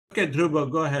Okay, Dhrubo,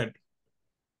 go ahead.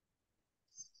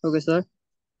 Okay, sir.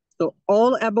 So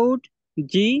all about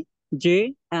G,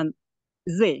 J, and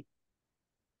Z.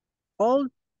 All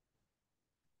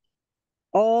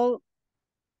all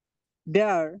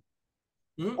their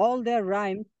Hmm? all their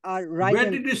rhymes are Where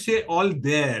written. did you say all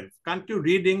there? Can't you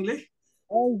read English?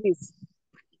 All this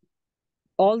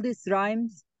all these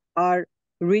rhymes are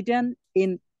written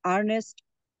in earnest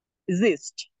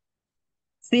zest.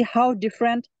 See how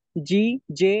different G,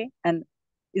 J, and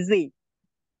Z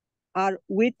are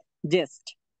with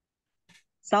jest.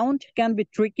 Sound can be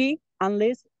tricky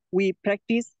unless we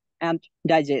practice and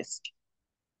digest.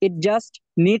 It just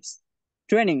needs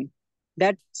training.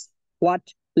 That's what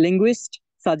linguists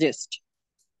suggest.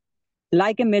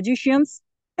 Like a magician's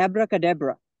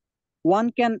abracadabra,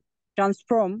 one can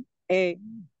transform a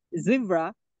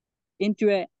zebra into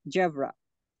a javra,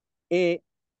 a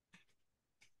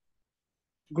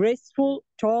graceful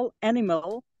tall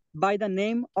animal by the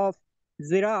name of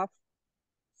giraffe.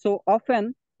 So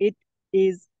often it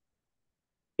is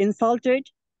insulted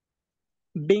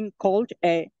being called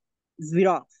a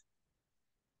giraffe.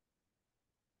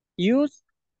 US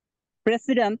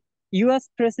President, US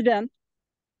President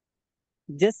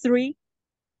Jesse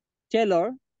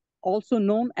Taylor, also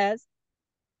known as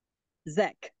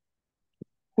Zach,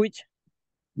 which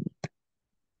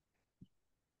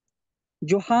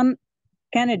Johan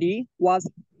Kennedy was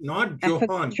Not Johan.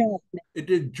 affectionately. It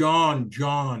is John.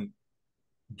 John.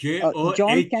 John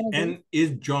Kennedy. John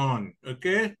is John.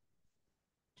 Okay?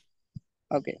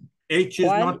 Okay. H is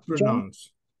While not John.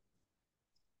 pronounced.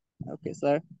 Okay,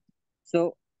 sir.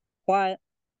 So while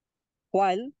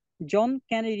while John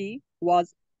Kennedy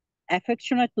was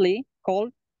affectionately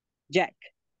called Jack,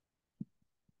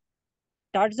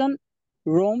 Tarzan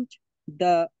roamed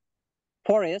the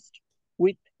forest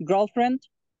with girlfriend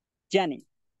Jenny,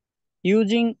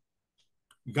 using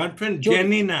Girlfriend Jody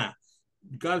Janina.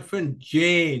 Girlfriend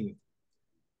Jane.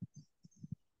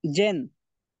 Jen.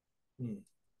 Hmm.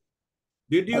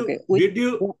 Did Okay, you with did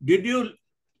you did you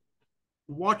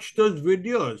watch those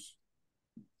videos?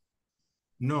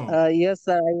 No. yes,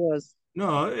 sir, I was.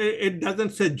 No, it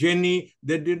doesn't say Jenny.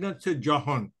 They did not say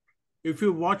Johan. If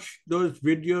you watch those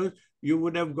videos, you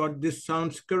would have got this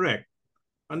sounds correct.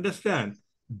 Understand?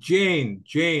 Jane,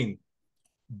 Jane,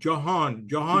 Johan,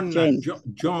 Johanna, Jane. Okay,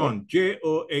 John,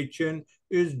 John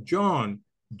is John,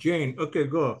 Jane. Okay,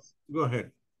 go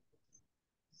ahead.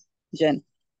 Jen.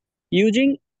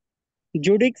 Using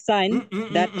Judic sign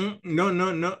that No,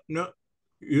 no, no, no.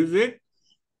 Use it.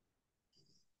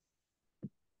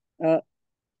 uh,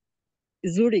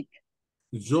 Zurich,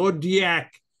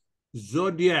 Zodiac,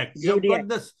 Zodiac. Zodiac.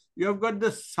 You have got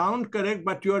the sound correct,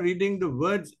 but you are reading the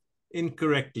words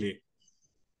incorrectly.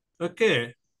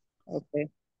 Okay. Okay,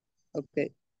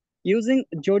 okay. Using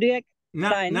zodiac Na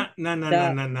na sign, na na na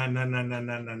the na na na na na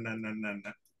na na na na na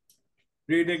na.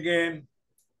 Read again.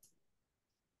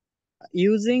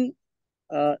 using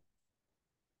uh,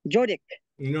 zodiac.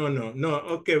 No, no, no.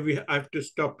 Okay, I have to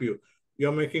stop you.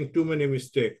 You're making too many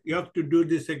mistakes. You have to do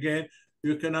this again.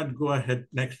 You cannot go ahead.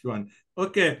 Next one.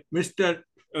 Okay, Mr.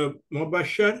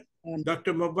 Mobashar, Um,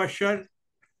 Dr. Mobashar.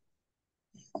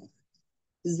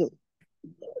 zo-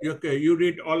 Okay, you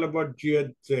read all about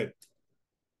GZ.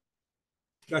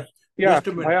 Just, Yeah, just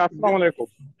a minute. Bhai, Assalamu alaikum.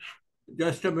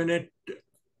 Just a minute.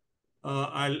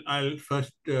 I'll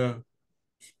first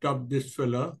stop this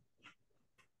fellow.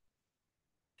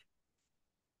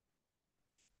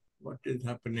 What is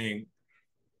happening?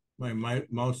 My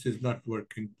mouse is not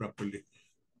working properly.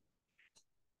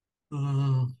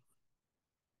 Come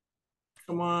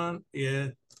on. Yeah.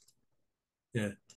 Yeah.